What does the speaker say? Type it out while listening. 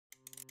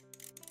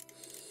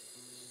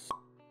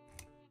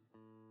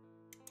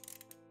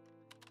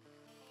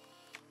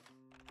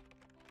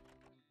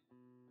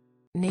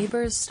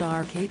Neighbours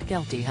star Kate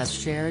Keltie has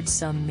shared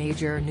some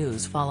major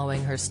news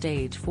following her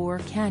stage 4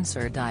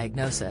 cancer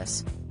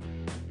diagnosis.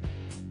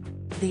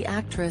 The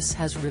actress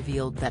has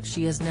revealed that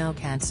she is now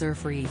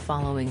cancer-free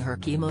following her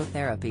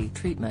chemotherapy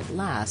treatment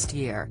last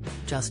year,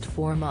 just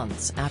 4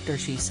 months after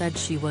she said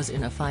she was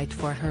in a fight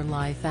for her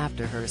life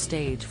after her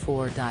stage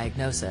 4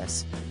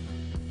 diagnosis.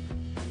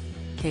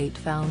 Kate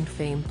found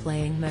fame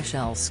playing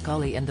Michelle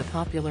Scully in the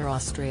popular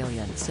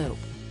Australian soap.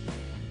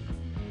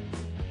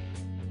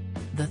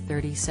 The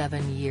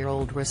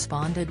 37-year-old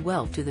responded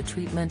well to the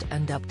treatment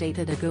and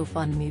updated a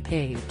GoFundMe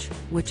page,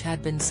 which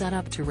had been set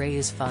up to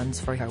raise funds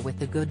for her with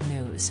the good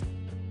news.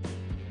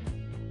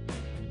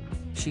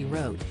 She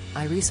wrote,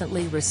 "I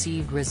recently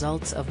received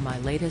results of my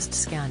latest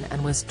scan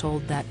and was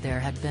told that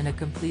there had been a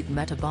complete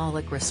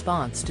metabolic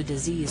response to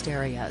diseased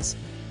areas.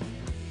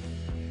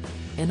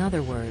 In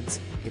other words,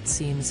 it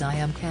seems I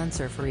am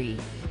cancer-free."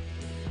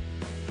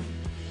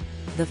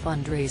 The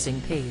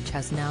fundraising page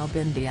has now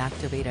been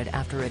deactivated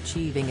after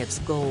achieving its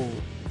goal.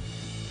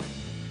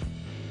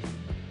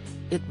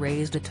 It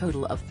raised a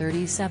total of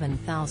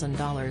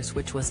 $37,000,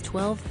 which was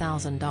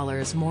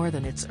 $12,000 more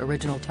than its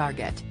original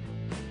target.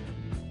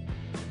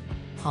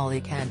 Holly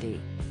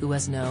Candy, who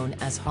is known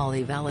as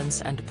Holly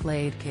Valance and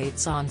played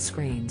Kate's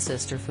on-screen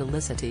sister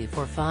Felicity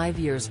for 5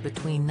 years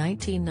between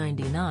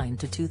 1999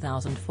 to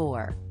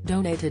 2004,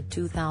 donated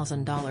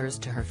 $2,000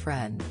 to her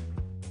friend.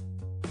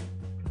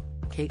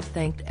 Kate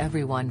thanked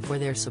everyone for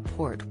their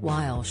support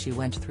while she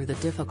went through the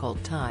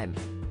difficult time.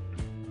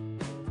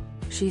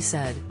 She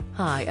said,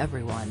 "Hi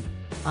everyone.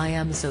 I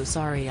am so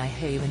sorry I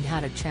haven't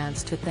had a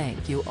chance to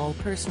thank you all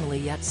personally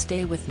yet.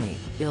 Stay with me,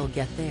 we'll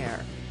get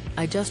there.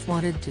 I just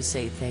wanted to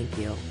say thank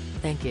you,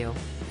 thank you,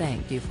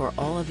 thank you for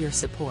all of your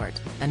support,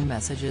 and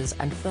messages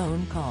and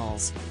phone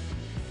calls."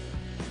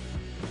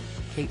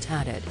 Kate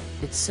added,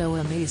 "It's so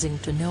amazing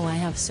to know I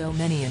have so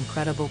many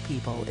incredible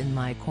people in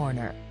my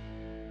corner.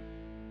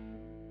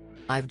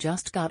 I've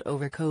just got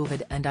over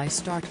COVID and I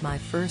start my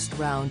first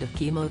round of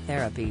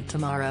chemotherapy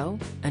tomorrow,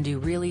 and you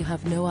really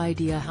have no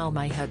idea how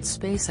my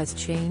headspace has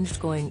changed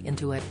going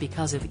into it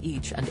because of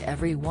each and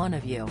every one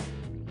of you."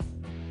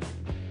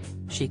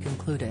 She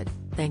concluded,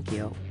 "Thank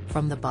you,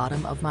 from the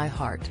bottom of my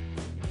heart."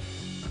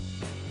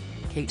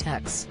 Kate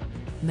X.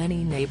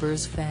 Many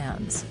Neighbours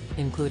fans,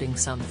 including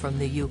some from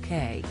the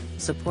UK,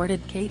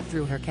 supported Kate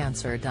through her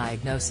cancer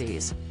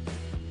diagnoses.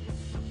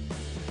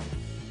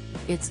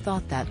 It's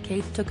thought that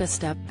Kate took a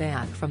step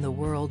back from the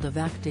world of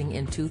acting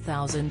in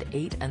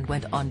 2008 and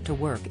went on to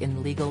work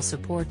in legal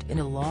support in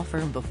a law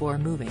firm before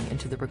moving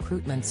into the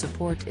recruitment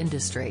support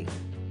industry.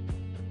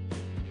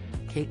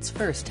 Kate's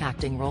first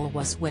acting role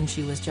was when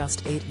she was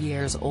just 8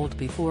 years old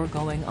before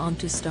going on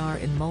to star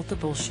in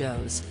multiple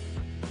shows.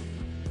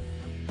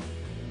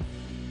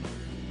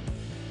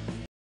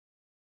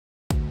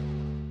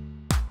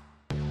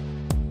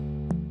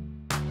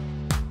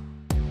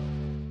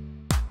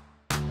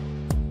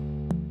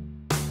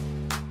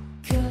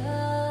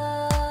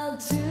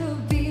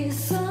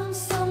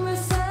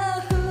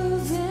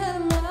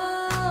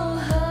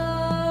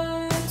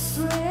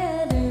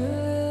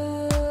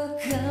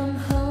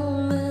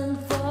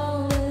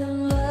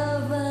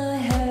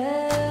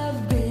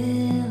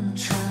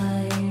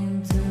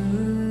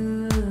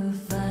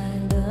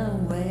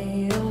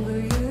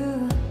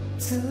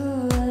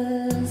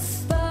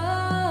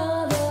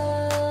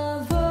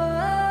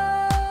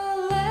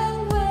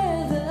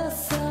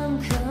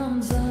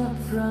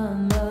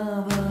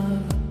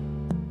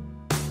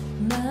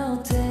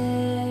 Now take